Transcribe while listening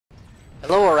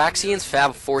Hello Araxians,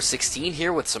 Fab416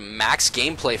 here with some max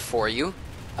gameplay for you.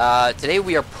 Today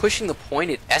we are pushing the point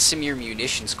at Esamir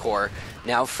Munitions Core.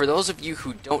 Now for those of you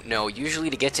who don't know, usually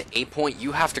to get to A point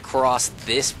you have to cross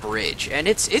this bridge, and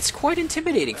it's quite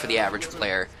intimidating for the average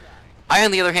player. I, on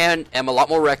the other hand, am a lot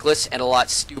more reckless and a lot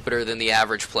stupider than the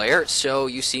average player, so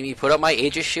you see me put up my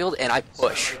Aegis shield and I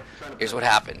push. Here's what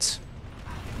happens.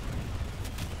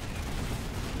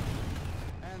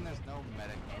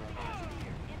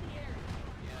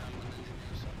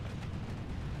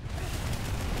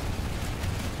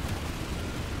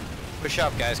 Push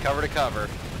up, guys, cover to cover.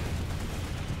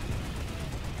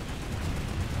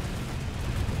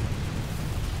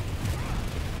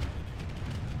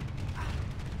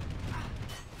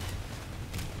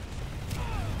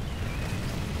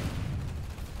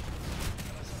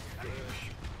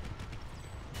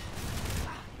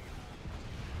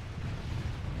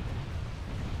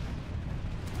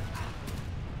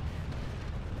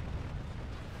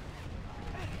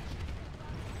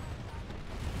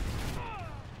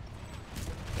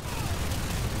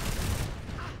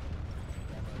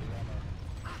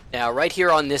 Now, right here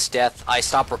on this death, I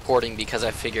stopped recording because I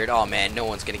figured, oh man, no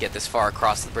one's going to get this far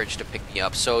across the bridge to pick me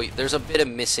up. So there's a bit of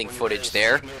missing footage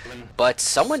there. But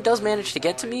someone does manage to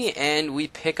get to me, and we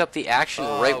pick up the action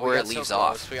right where it leaves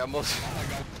off. We got most.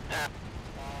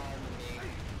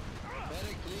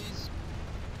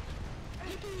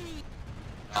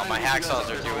 Oh, my hacksaws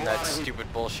are doing that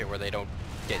stupid bullshit where they don't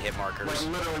get hit markers.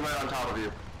 Like literally right on top of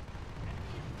you.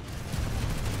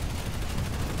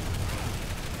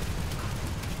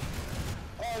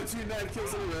 Oh, 2 9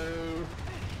 kills in a row.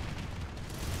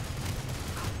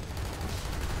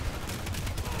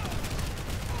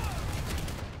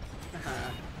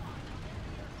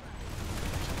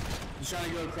 He's trying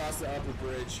to go across the upper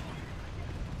bridge.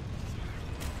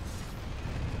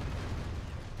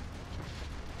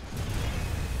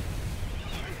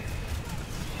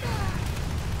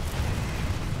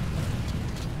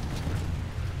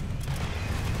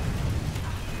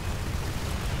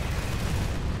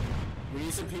 We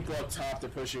need some people up top to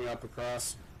pushing up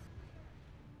across.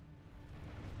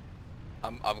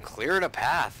 I'm clearing a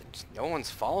path. Just no one's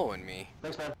following me.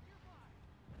 Thanks, man.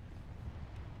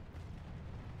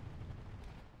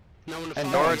 No one to And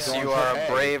follow. Norris, you are a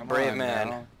brave, brave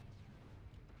man.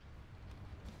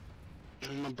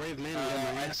 I'm a brave man.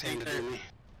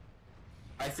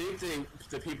 I think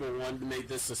the people wanted to make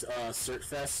this a cert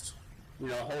fest. You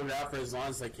know, hold it out for as long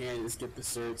as they can and just get the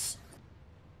certs.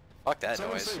 Fuck that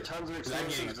Someone noise. say tons of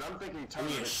explosives. I'm thinking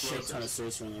tons of a shit ton of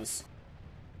certs from this.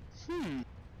 I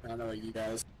don't know about you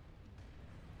guys.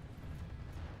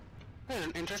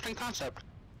 An interesting concept.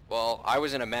 Well, I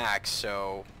was in a max,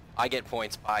 so I get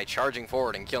points by charging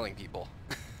forward and killing people.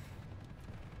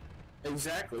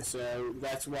 Exactly, so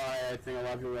that's why I think a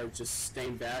lot of people are just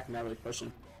staying back and not really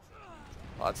pushing.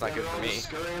 Well, that's not good for me. Just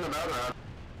scurrying about around.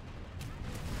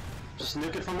 Just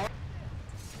nuke it from more.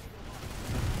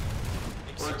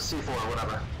 Or C4,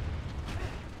 whatever.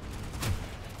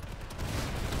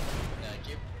 Thank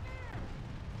you.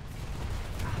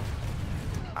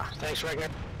 Thanks, Ragnar.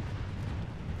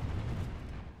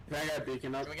 I got a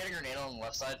beacon up. Can we get a grenade on the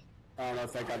left side? I don't know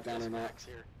if that got down or not.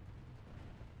 Here.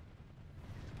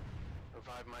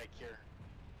 Revive Mike here.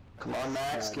 Come on,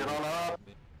 Max, get on up.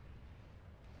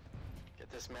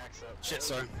 Get this Max up. Shit,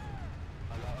 sorry.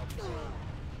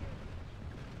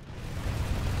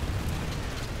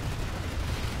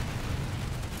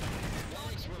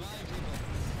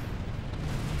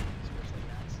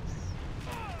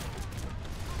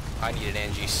 I need an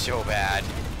NG so bad.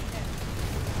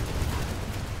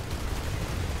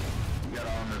 We got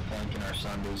armor flanking our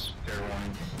Sundays, fair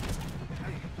warning.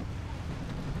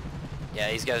 Yeah,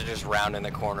 these guys are just rounding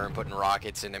the corner and putting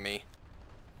rockets into me.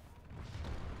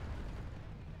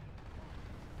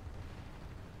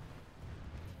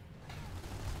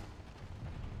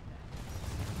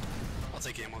 I'll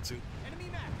take ammo too.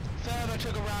 Fab, I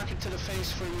took a rocket to the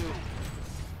face for you.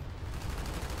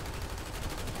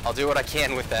 I'll do what I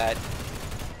can with that.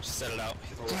 Just set it out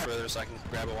a little further so I can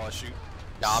grab it while I shoot.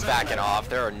 No, I'm backing off.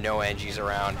 There are no NGs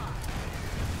around.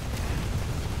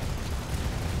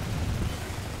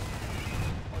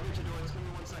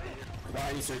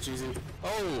 Why you search easy?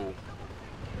 Oh!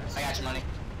 I got your money.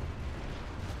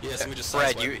 Yes, we just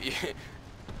Fred, sideswiped.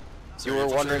 you were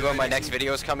wondering when my next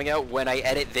video is coming out? When I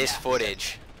edit this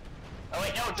footage. Oh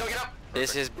wait, no, don't get up!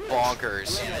 This is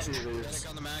bonkers. I love watching your videos.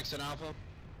 on the max and alpha.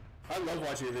 I love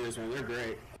watching your videos, man. They're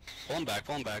great. Pull him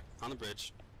back, on the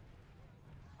bridge.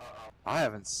 I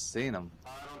haven't seen him. I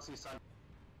don't see sun.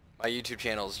 My YouTube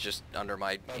channel is just under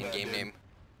my in-game name.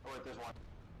 Oh wait, there's one.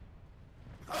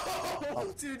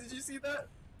 Oh, dude, did you see that?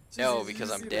 No,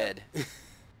 because I'm dead.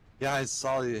 Yeah, I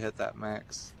saw you hit that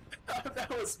max. That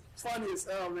was funny as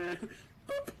hell, man.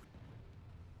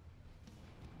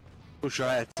 Oh, should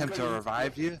I attempt to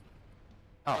revive you?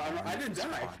 Oh, I didn't it's die.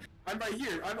 fine. I'm right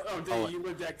here. Oh, dang, you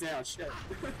went back down. Shit.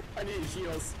 I need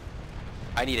heals.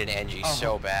 I need an NG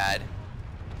so bad.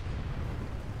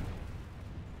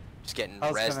 Just getting I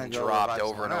was rezzed gonna and go dropped revive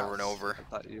over and someone over and else. over. I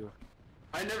thought you.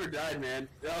 I never died, man.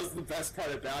 That was the best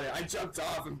part about it. I jumped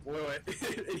off and blew it,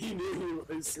 and he knew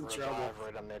he was in trouble.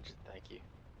 Right on the edge. Thank you.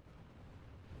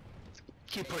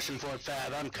 Keep pushing for it,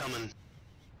 Fab. I'm coming.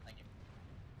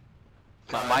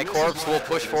 My corpse will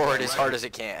push forward as hard as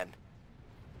it can.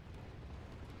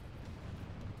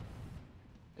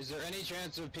 Is there any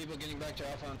chance of people getting back to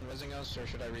Alpha and rezzing us, or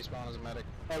should I respawn as a medic?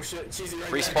 Oh shit, cheesy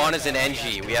right Respawn there. as an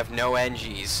NG. We have no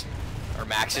NGs. Our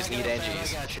maxes need I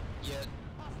NGs. got you. Yeah.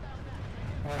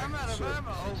 I'm out of ammo.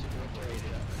 I'm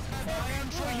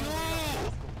for you!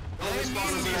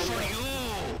 I'm here for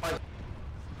you!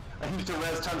 I used to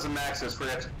res tons of maxes for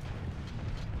it.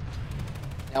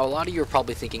 Now, a lot of you are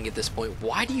probably thinking at this point,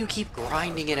 why do you keep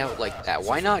grinding it out like that?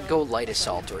 Why not go light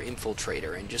assault or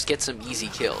infiltrator and just get some easy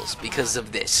kills? Because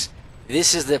of this.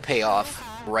 This is the payoff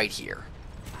right here.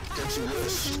 Don't you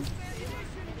wish?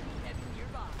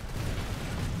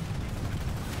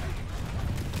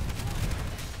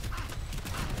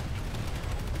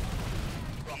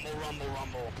 Rumble, rumble,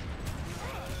 rumble.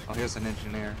 Oh, here's an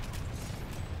engineer.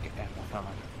 Yeah, come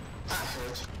on.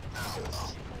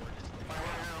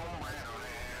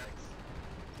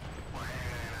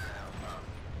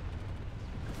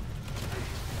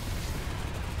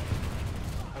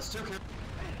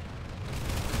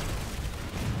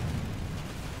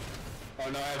 Oh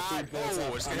no, I have 3 bullets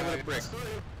up. It's gonna have a brick.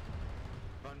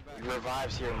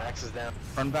 Revives here, Max is down.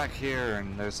 Run back here,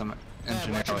 and there's some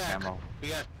engineer watch your with back. ammo. We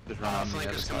got Just run on the other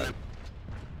flankers coming side. in.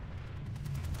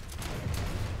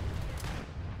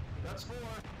 That's 4.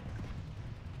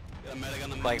 Got a medic on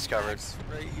the Flanks covered.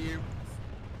 right here.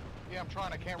 Yeah, I'm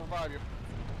trying. I can't revive you.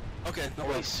 Okay, no Holy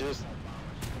problem. Susan.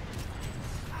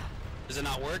 Is it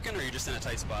not working, or are you just in a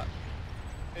tight spot?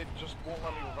 It just won't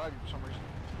let me revive you for some reason.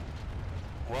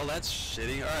 Well, that's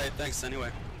shitty. Alright, thanks anyway.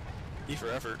 E for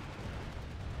effort.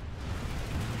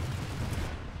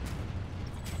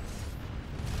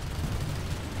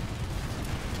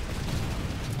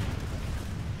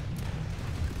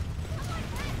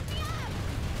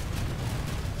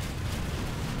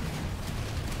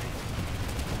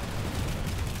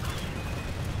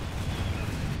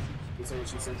 Is that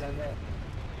what you said on that?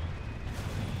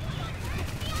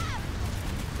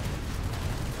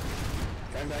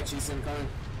 Come back, Cheeseman, coming.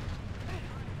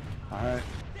 Alright.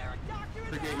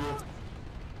 Forget you.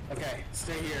 Okay,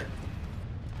 stay here.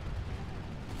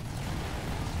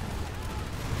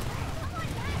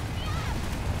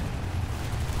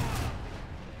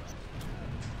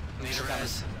 Need a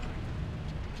res.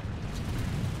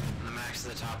 The Max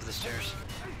at the top of the stairs.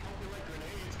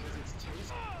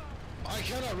 I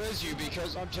cannot res you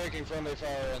because I'm taking friendly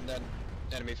fire and then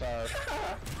enemy fire.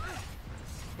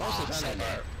 Mostly friendly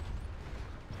fire.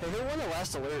 Hey, who won the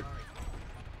last alert?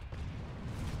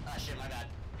 Ah, shit, my bad.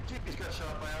 He's got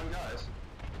shot by our own guys.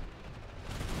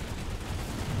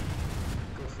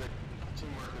 Go for it.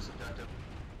 Teamwork is objective.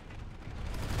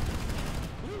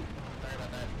 Woo! Sorry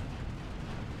about that.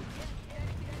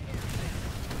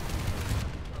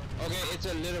 Okay, it's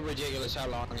a little ridiculous how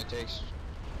long it takes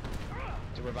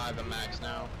to revive a Max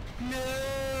now.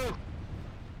 No!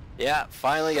 Yeah,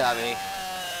 finally got me.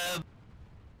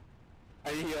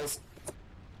 I need heals.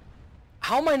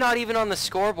 How am I not even on the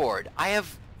scoreboard? I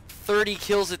have 30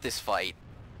 kills at this fight.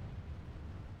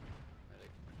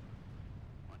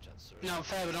 No,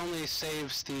 Fab, it only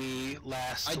saves the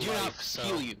last I do life, not so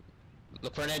heal you.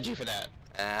 look for an NG for that.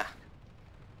 Ah.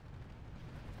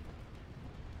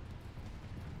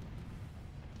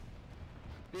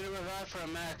 Need a revive for a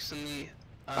Max in the...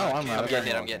 Oh, I'm I'm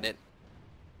getting it, I'm getting it.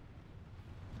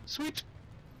 Sweet.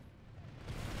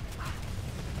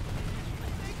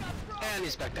 And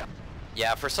he's back down.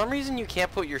 Yeah, for some reason you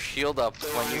can't put your shield up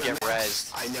when you get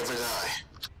rezzed. I never die.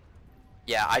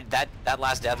 Yeah, that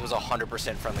last death was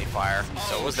 100% friendly fire.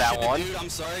 So was that shit, one. Dude, I'm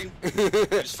sorry. I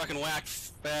just fucking whacked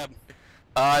Fab.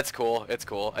 It's cool, it's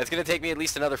cool. It's gonna take me at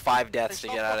least another 5 deaths to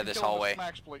get out of this hallway.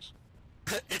 Max, please.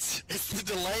 It's the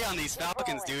delay on these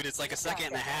Falcons, dude. It's like a second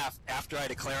and a half after I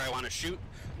declare I want to shoot.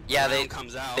 Yeah, the round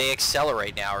comes out. they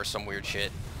accelerate now or some weird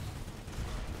shit.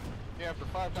 Yeah, after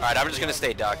 5 times. Alright, I'm just gonna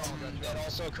stay ducked. That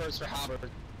also occurs for Halberd.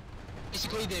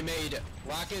 Basically, they made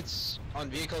rockets on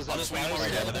vehicles that I'll just wing it over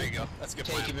here. There you go. That's a good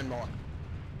take plan. even more.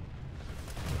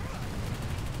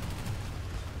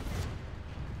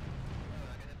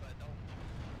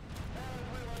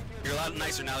 lot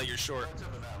nicer now that you're short.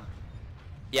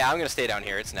 Yeah, I'm gonna stay down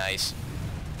here. It's nice.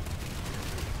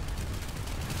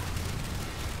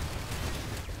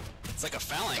 It's like a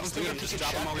phalanx, dude. Just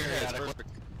drop them over here. It's perfect.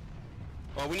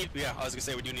 Well, we need, yeah, I was gonna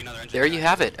say we do need another engine. There you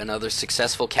have it, another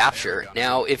successful capture.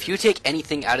 Now, if you take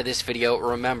anything out of this video,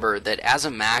 remember that as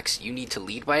a max, you need to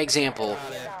lead by example,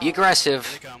 be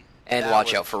aggressive, and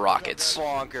watch out for rockets.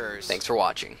 Bonkers. Thanks for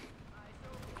watching.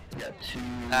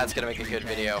 That's gonna make a good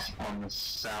video. On the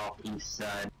southeast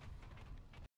side.